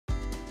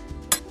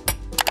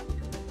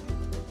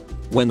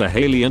When the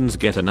aliens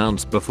get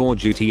announced before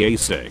GTA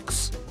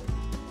 6.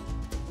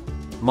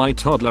 My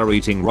toddler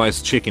eating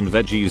rice, chicken,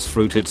 veggies,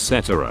 fruit,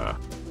 etc.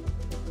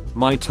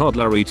 My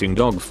toddler eating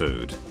dog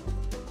food.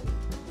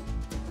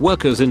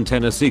 Workers in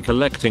Tennessee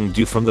collecting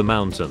dew from the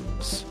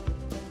mountains.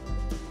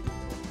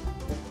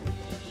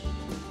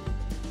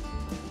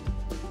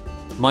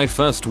 My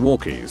first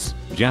walkies.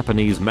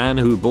 Japanese man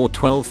who bought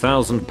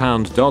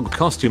 £12,000 dog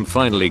costume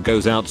finally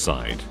goes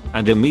outside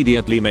and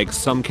immediately makes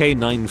some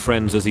canine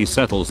friends as he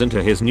settles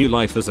into his new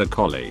life as a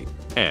collie.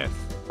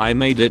 I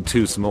made it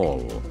too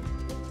small.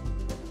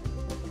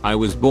 I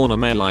was born a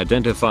male,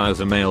 identify as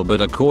a male, but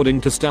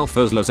according to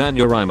Stelfer's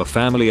lasagna I'm a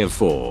family of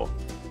 4.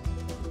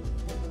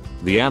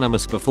 The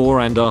animus before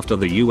and after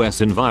the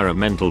US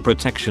Environmental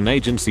Protection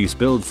Agency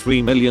spilled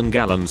 3 million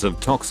gallons of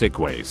toxic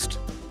waste.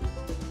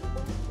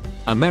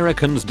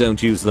 Americans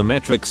don't use the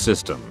metric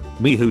system.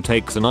 Me who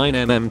takes a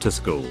 9mm to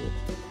school.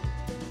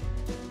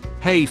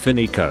 Hey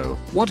Finico,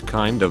 what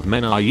kind of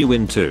men are you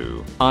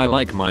into? I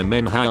like my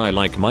men how I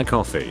like my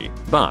coffee.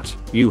 But,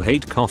 you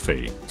hate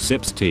coffee,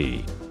 sips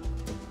tea.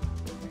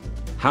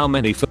 How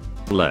many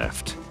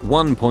left?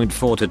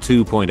 1.4 to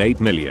 2.8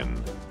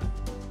 million.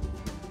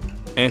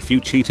 F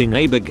you cheating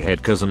a big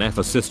head cousin F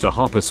a sister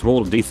hopper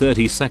swall D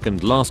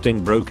 30-second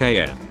lasting broke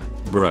an.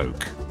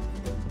 Broke.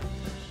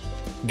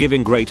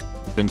 Giving great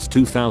since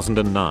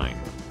 2009.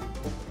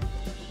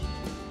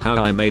 How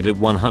I made it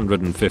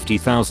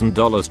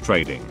 $150,000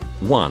 trading.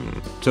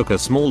 1. Took a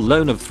small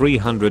loan of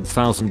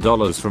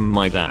 $300,000 from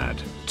my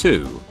dad.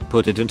 2.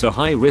 Put it into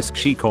high risk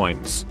she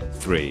coins.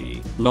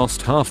 3.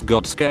 Lost half,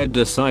 got scared,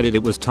 decided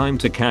it was time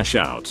to cash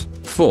out.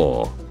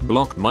 4.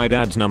 Blocked my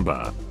dad's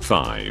number.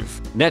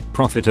 5. Net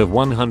profit of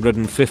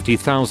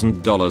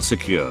 $150,000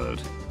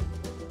 secured.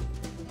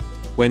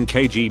 When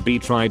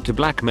KGB tried to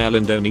blackmail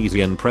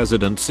Indonesian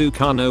President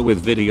Sukarno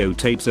with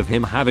videotapes of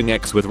him having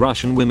sex with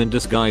Russian women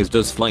disguised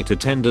as flight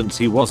attendants,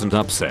 he wasn't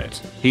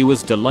upset. He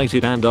was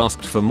delighted and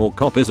asked for more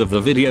copies of the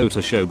video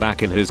to show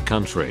back in his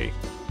country.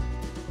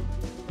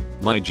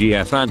 My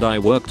GF and I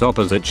worked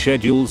opposite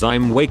schedules.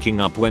 I'm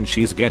waking up when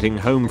she's getting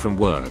home from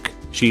work.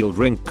 She'll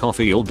drink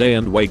coffee all day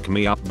and wake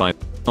me up by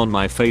on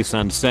my face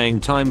and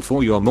saying time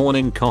for your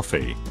morning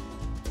coffee.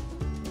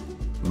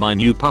 My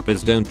new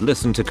puppies don't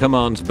listen to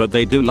commands, but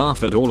they do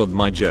laugh at all of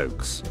my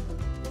jokes.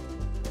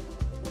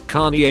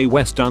 Kanye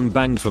West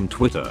unbanned from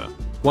Twitter.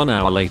 1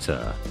 hour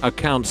later,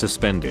 account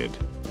suspended.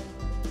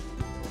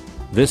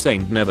 This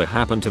ain't never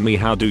happened to me.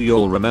 How do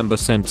y'all remember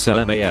scent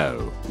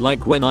LMAO?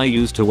 Like when I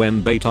used to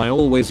embait, I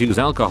always use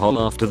alcohol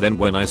after, then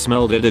when I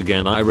smelled it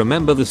again I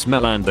remember the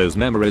smell and those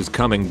memories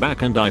coming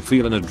back and I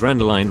feel an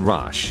adrenaline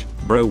rush.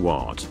 Bro,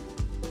 what?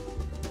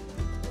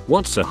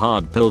 What's a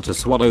hard pill to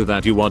swallow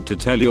that you want to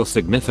tell your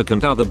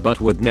significant other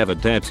but would never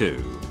dare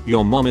to?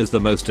 Your mom is the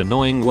most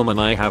annoying woman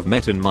I have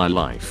met in my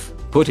life.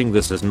 Putting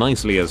this as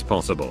nicely as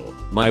possible,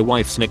 my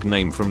wife's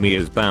nickname from me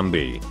is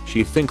Bambi.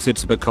 She thinks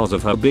it's because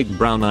of her big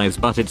brown eyes,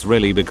 but it's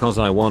really because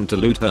I want to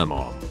loot her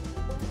mom.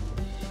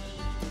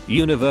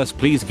 Universe,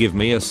 please give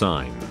me a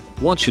sign.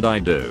 What should I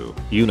do,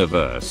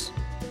 universe?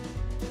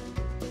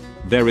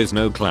 There is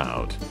no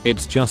cloud.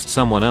 It's just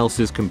someone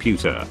else's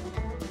computer.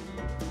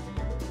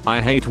 I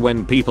hate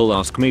when people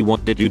ask me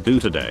what did you do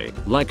today?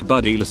 Like,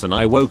 buddy, listen,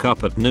 I woke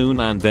up at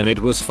noon and then it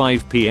was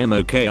 5 PM.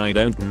 Okay, I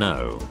don't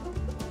know.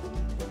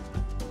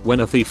 When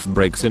a thief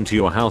breaks into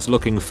your house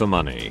looking for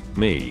money,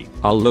 me,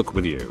 I'll look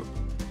with you.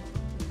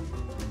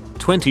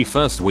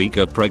 21st week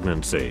of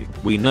pregnancy.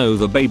 We know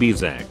the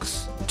baby's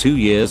ex. 2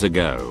 years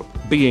ago.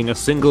 Being a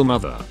single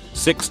mother.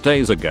 6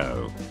 days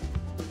ago.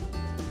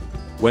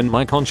 When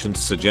my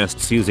conscience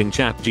suggests using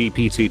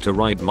ChatGPT to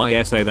write my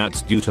essay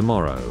that's due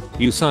tomorrow,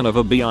 you son of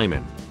a b, I'm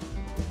in.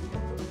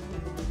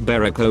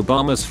 Barack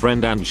Obama's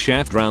friend and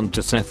chef drowned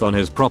to Seth on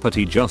his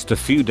property just a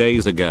few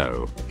days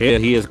ago. Here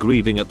he is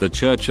grieving at the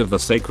Church of the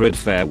Sacred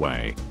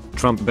Fairway.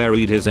 Trump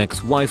buried his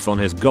ex-wife on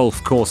his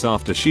golf course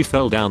after she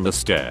fell down the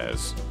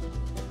stairs.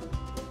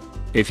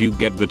 If you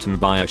get bitten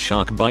by a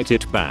shark, bite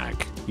it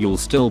back. You'll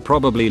still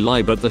probably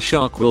lie, but the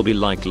shark will be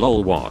like,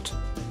 lol, what?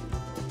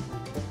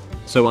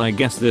 So I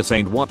guess this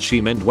ain't what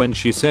she meant when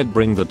she said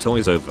bring the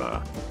toys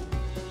over.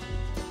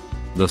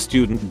 The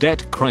student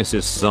debt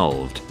crisis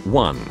solved.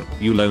 1.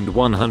 You loaned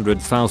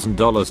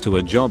 $100,000 to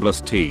a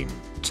jobless teen.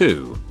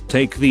 2.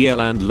 Take the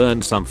L and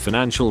learn some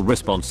financial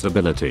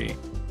responsibility.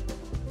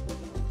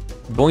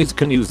 Boys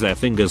can use their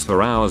fingers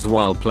for hours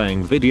while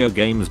playing video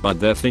games, but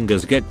their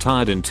fingers get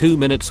tired in 2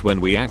 minutes when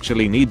we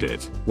actually need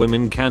it.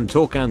 Women can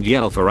talk and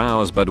yell for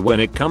hours, but when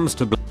it comes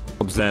to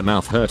blobs, their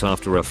mouth hurt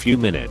after a few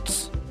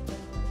minutes.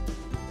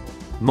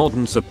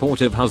 Modern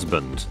supportive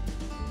husband.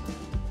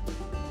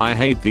 I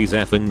hate these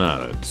effing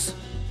nerds.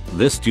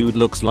 This dude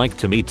looks like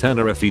Timmy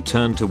Turner if he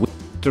turned to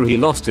after he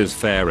lost his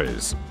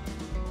fairies.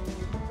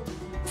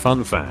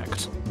 Fun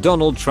fact.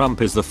 Donald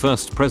Trump is the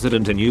first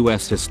president in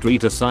US history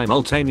to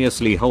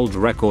simultaneously hold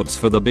records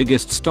for the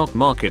biggest stock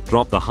market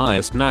drop, the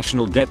highest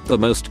national debt, the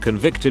most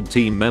convicted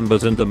team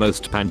members, and the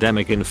most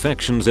pandemic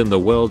infections in the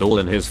world, all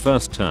in his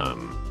first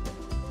term.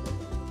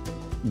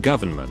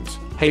 Government.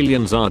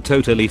 Aliens are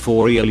totally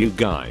for real, you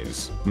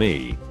guys.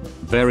 Me.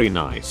 Very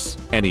nice.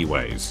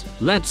 Anyways,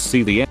 let's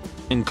see the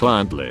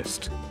client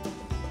list.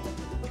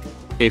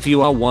 If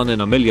you are 1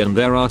 in a million,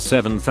 there are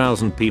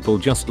 7,000 people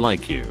just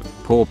like you.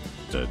 Poor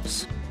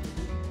bastards.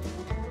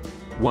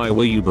 Why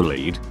were you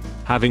bullied?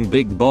 Having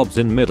big bobs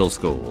in middle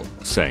school.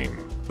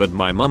 Same. But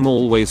my mum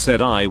always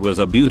said I was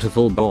a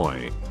beautiful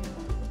boy.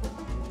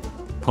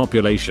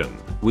 Population.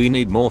 We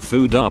need more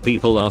food, our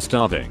people are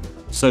starving.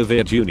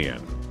 Soviet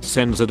Union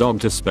sends a dog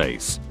to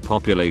space.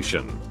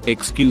 Population.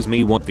 Excuse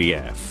me, what the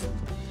F?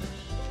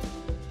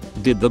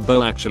 Did the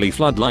bow actually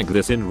flood like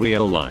this in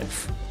real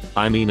life?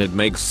 I mean, it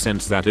makes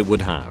sense that it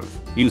would have.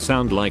 You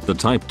sound like the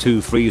type to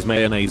freeze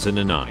mayonnaise in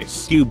an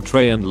ice cube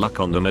tray and luck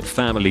on them at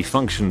family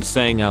functions,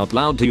 saying out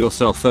loud to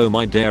yourself, oh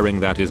my daring,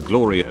 that is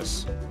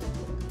glorious.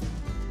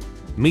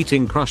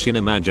 Meeting crush in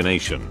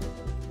imagination.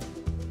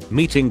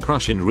 Meeting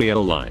crush in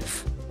real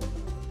life.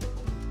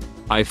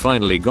 I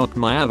finally got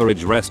my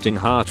average resting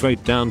heart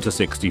rate down to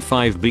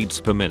 65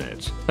 beats per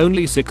minute.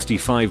 Only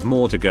 65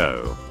 more to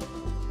go.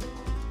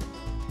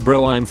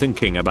 Bro, I'm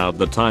thinking about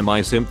the time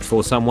I simped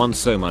for someone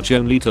so much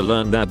only to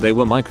learn that they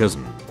were my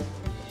cousin.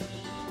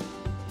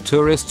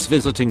 Tourists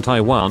visiting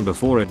Taiwan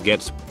before it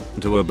gets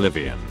to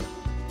oblivion.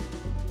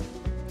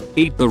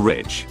 Eat the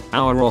rich.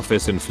 Our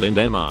office in Flint,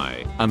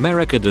 MI.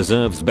 America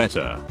deserves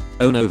better.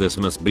 Oh no, this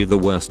must be the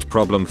worst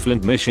problem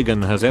Flint,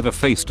 Michigan has ever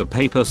faced. A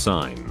paper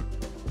sign.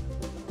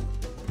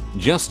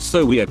 Just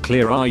so we are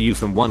clear, are you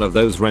from one of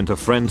those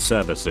rent-a-friend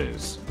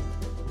services?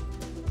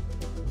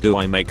 Do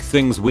I make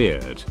things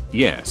weird?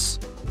 Yes.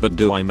 But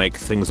do I make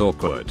things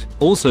awkward?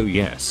 Also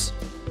yes.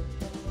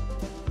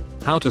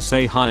 How to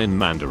say hi in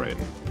Mandarin?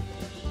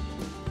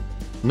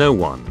 No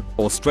one.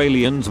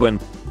 Australians when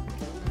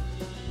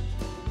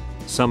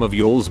some of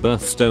y'all's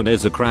birthstone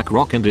is a crack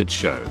rock and it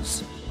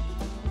shows.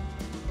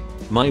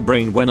 My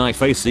brain when I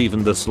face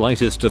even the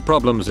slightest of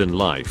problems in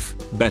life.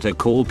 Better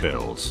call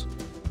pills.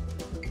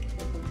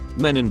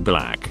 Men in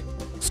Black.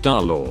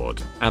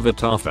 Star-Lord.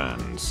 Avatar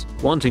fans.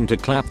 Wanting to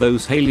clap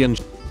those alien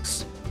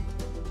chicks.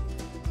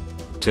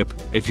 Tip: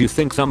 if you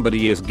think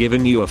somebody is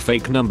giving you a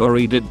fake number,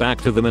 read it back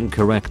to them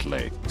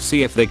incorrectly.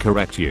 See if they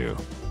correct you.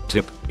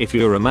 Tip: if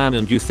you're a man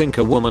and you think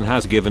a woman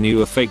has given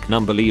you a fake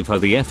number, leave her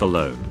the F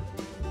alone.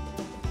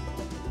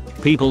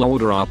 People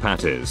order our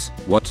patties.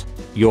 What?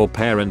 Your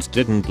parents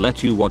didn't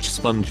let you watch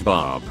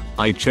SpongeBob?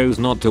 I chose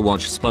not to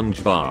watch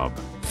SpongeBob.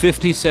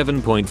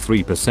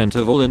 57.3%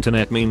 of all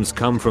internet memes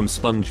come from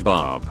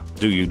SpongeBob.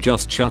 Do you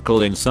just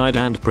chuckle inside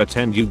and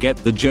pretend you get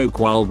the joke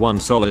while one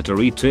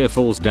solitary tear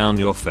falls down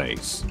your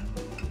face?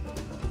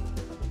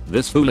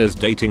 This fool is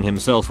dating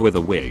himself with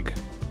a wig.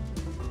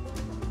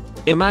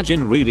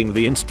 Imagine reading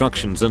the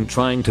instructions and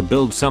trying to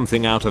build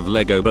something out of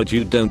Lego, but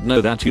you don't know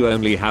that you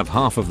only have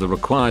half of the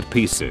required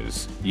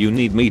pieces. You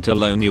need me to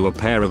loan you a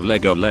pair of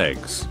Lego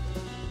legs.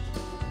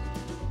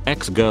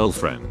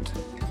 Ex-girlfriend.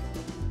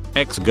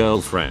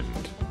 Ex-girlfriend.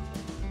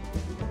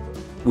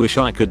 Wish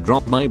I could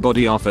drop my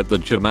body off at the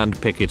gym and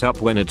pick it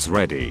up when it's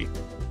ready.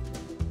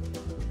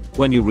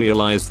 When you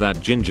realize that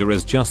ginger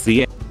is just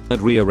the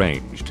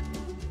rearranged.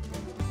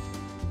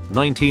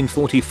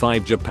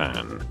 1945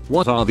 Japan.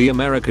 What are the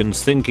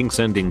Americans thinking,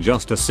 sending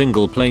just a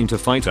single plane to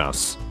fight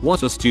us?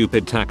 What a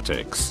stupid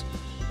tactics.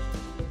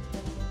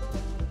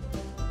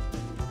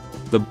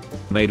 The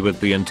made with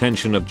the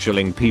intention of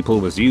chilling people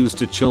was used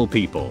to chill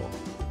people.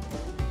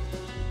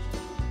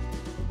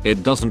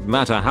 It doesn't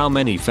matter how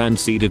many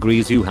fancy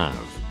degrees you have.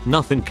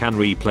 Nothing can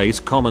replace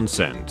common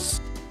sense.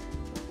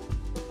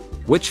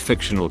 Which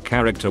fictional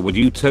character would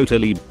you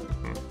totally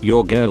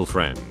your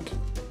girlfriend?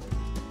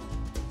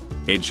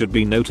 It should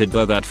be noted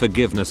though that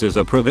forgiveness is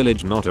a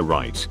privilege, not a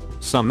right.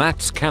 Some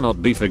acts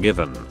cannot be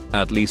forgiven.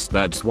 At least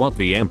that's what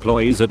the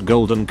employees at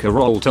Golden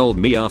Corral told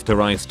me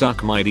after I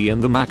stuck my D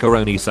in the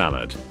macaroni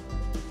salad.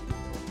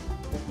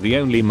 The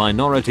only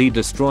minority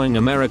destroying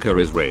America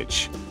is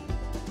rich.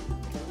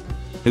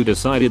 Who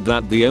decided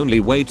that the only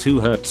way to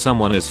hurt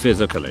someone is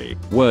physically?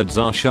 Words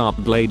are sharp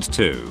blades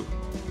too.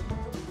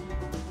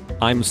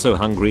 I'm so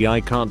hungry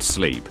I can't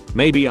sleep.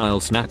 Maybe I'll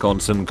snack on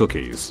some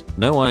cookies.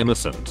 No, I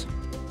mustn't.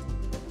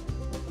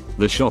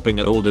 The shopping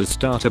at Aldi's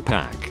starter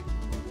pack.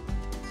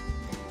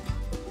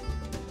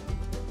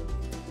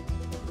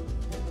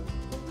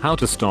 How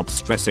to stop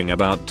stressing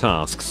about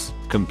tasks.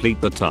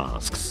 Complete the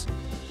tasks.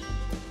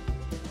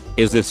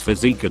 Is this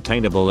physique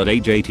attainable at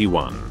age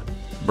 81?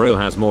 Bro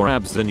has more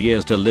abs than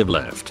years to live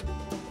left.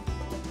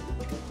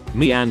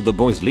 Me and the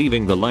boys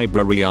leaving the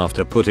library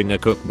after putting a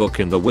cookbook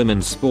in the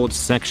women's sports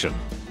section.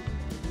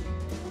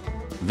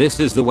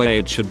 This is the way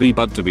it should be,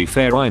 but to be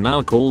fair I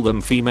now call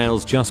them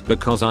females just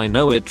because I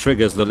know it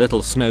triggers the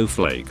little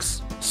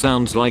snowflakes.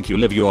 Sounds like you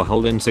live your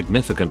whole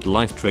insignificant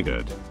life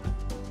triggered.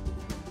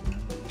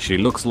 She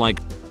looks like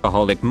a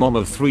holic mom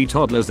of 3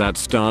 toddlers that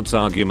starts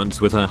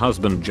arguments with her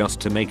husband just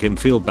to make him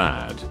feel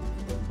bad.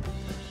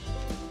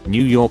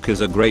 New York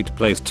is a great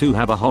place to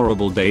have a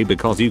horrible day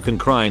because you can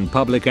cry in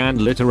public and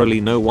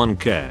literally no one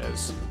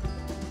cares.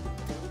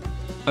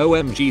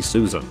 OMG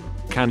Susan,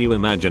 can you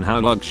imagine how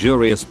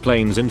luxurious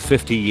planes in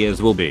 50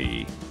 years will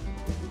be?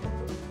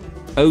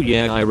 Oh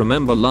yeah, I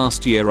remember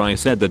last year I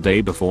said the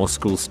day before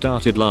school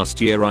started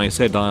last year I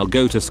said I'll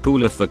go to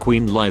school if the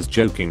queen lies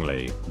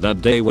jokingly.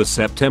 That day was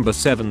September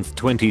 7th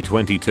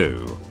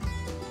 2022.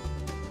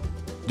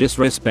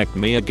 Disrespect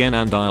me again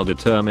and I'll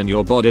determine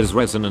your body's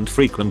resonant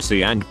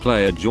frequency and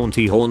play a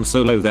jaunty horn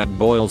solo that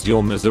boils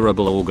your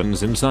miserable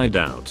organs inside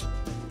out.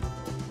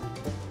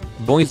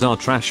 Boys are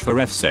trash for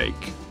F's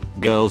sake.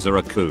 Girls are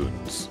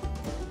raccoons.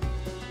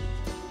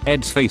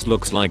 Ed's face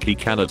looks like he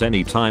can at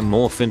any time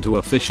morph into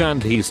a fish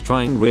and he's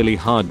trying really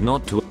hard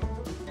not to.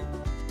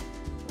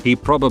 He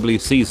probably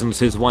seasons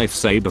his wife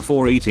say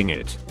before eating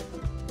it.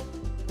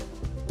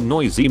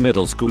 Noisy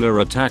middle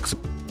schooler attacks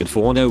it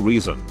for no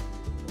reason.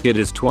 Kid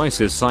is twice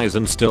his size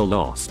and still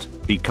lost.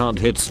 He can't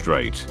hit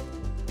straight.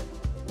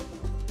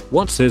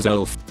 What's his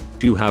elf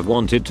you have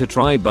wanted to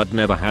try but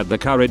never had the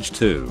courage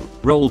to?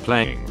 Role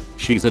playing.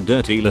 She's a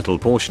dirty little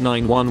Porsche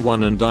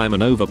 911 and I'm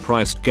an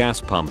overpriced gas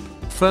pump.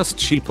 First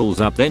she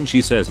pulls up, then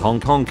she says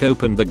honk honk,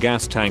 open the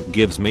gas tank,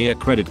 gives me a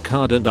credit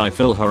card and I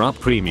fill her up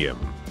premium.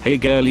 Hey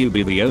girl, you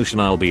be the ocean,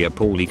 I'll be a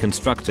poorly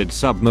constructed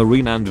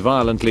submarine and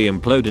violently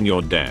implode in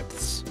your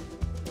depths.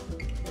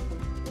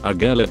 A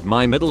girl at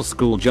my middle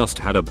school just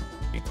had a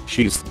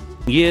she's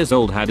years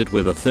old, had it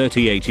with a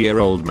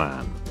 38-year-old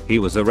man. He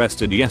was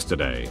arrested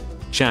yesterday.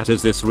 Chat,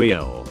 is this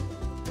real?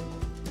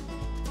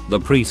 The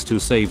priest who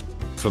saved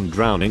from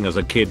drowning as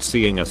a kid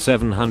seeing a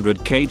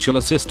 700k chill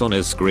assist on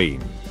his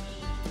screen.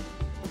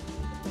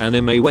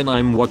 Anime when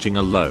I'm watching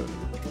alone.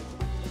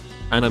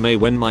 Anime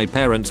when my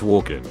parents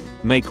walk in.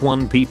 Make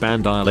one peep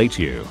and I'll eat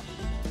you.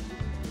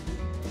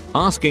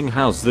 Asking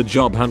how's the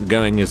job hunt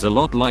going is a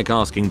lot like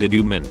asking did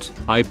you mint.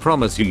 I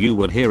promise you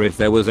would hear if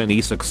there was any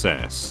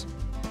success.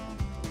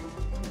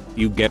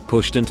 You get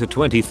pushed into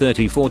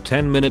 2030 for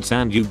 10 minutes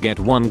and you get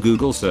one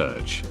Google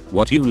search.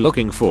 What you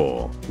looking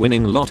for?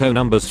 Winning lotto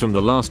numbers from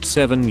the last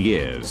 7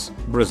 years.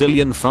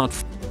 Brazilian fart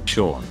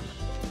Sean.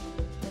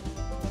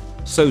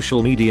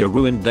 Social media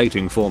ruined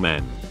dating for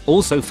men.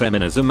 Also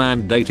feminism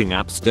and dating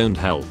apps don't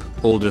help.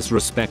 All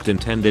disrespect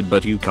intended,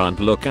 but you can't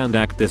look and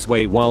act this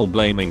way while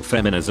blaming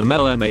feminism.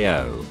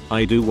 LMAO.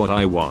 I do what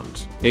I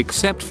want.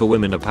 Except for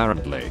women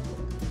apparently.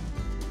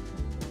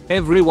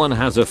 Everyone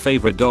has a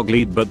favorite dog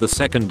lead, but the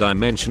second I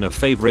mention a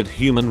favorite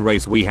human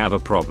race we have a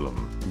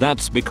problem.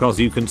 That's because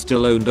you can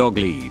still own dog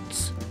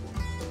leads.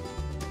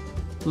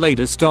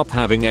 Ladies, stop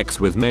having sex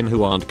with men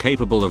who aren't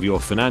capable of your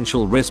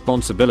financial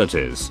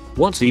responsibilities.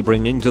 What's he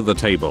bringing to the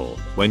table?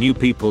 When you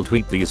people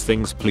tweet these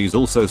things, please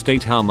also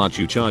state how much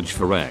you charge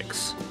for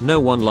X. No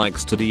one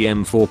likes to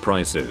DM for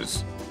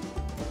prices.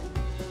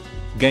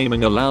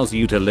 Gaming allows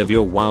you to live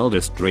your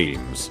wildest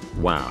dreams.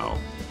 Wow.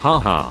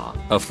 Haha.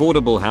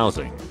 Affordable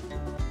housing.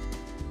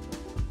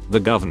 The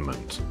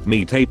government.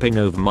 Me taping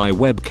over my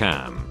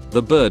webcam.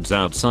 The birds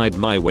outside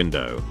my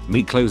window.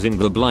 Me closing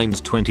the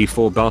blinds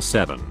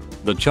 24/7.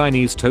 The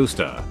Chinese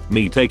toaster.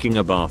 Me taking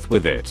a bath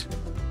with it.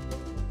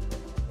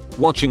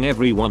 Watching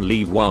everyone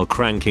leave while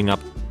cranking up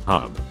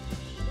hub.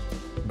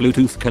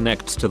 Bluetooth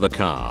connects to the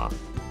car.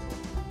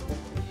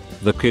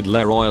 The kid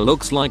Leroy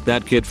looks like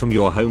that kid from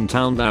your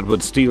hometown that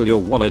would steal your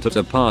wallet at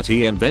a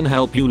party and then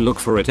help you look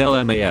for it.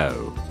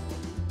 LMAO.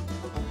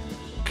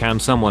 Can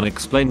someone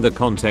explain the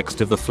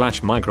context of the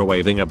Flash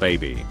microwaving a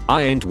baby?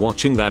 I ain't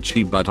watching that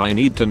shit, but I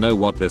need to know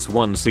what this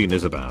one scene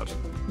is about.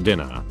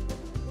 Dinner.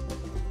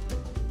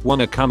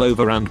 Wanna come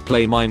over and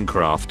play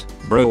Minecraft?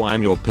 Bro,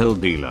 I'm your pill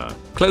dealer.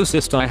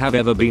 Closest I have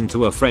ever been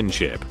to a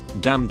friendship.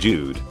 Damn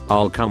dude.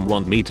 I'll come,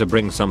 want me to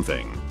bring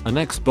something. An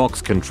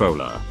Xbox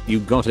controller. You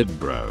got it,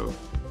 bro.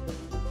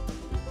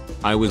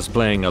 I was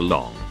playing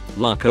along.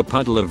 Like a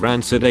puddle of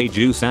rancid A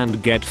juice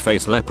and get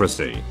face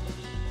leprosy.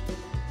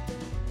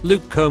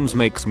 Luke Combs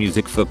makes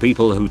music for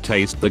people who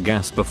taste the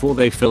gas before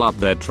they fill up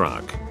their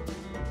truck.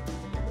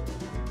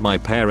 My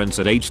parents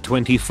at age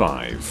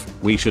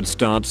 25. We should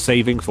start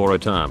saving for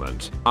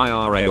retirement.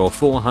 IRA or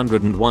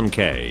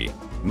 401k.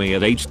 Me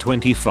at age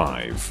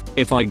 25.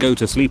 If I go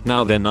to sleep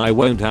now, then I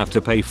won't have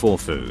to pay for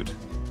food.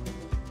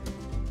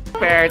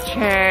 Spare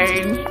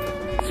change.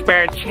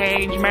 Spare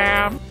change,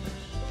 ma'am.